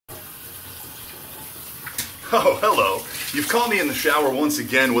Oh, hello. You've caught me in the shower once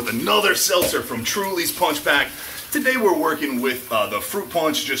again with another seltzer from Truly's Punch Pack. Today we're working with the fruit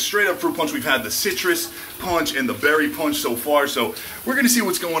punch, just straight up fruit punch. We've had the citrus punch and the berry punch so far, so we're going to see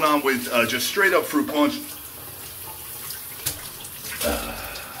what's going on with just straight up fruit punch.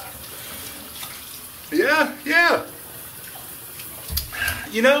 Yeah.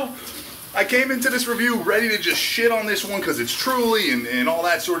 You know, I came into this review ready to just shit on this one because it's Truly and all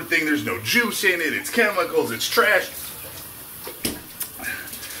that sort of thing. There's no juice in it, it's chemicals, it's trash.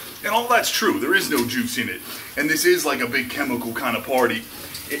 And all that's true, there is no juice in it. And this is like a big chemical kind of party.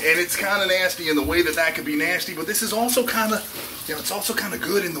 And it's kind of nasty in the way that that could be nasty, but this is also kind of, you know, it's also kind of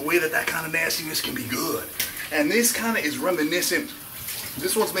good in the way that that kind of nastiness can be good. And this kind of is reminiscent,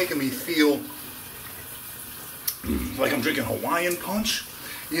 this one's making me feel like I'm drinking Hawaiian punch.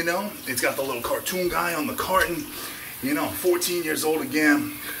 You know, it's got the little cartoon guy on the carton. You know, I'm 14 years old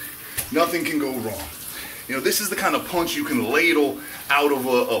again. Nothing can go wrong. You know, this is the kind of punch you can ladle out of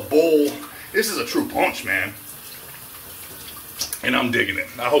a bowl. This is a true punch, man. And I'm digging it.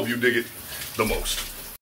 I hope you dig it the most.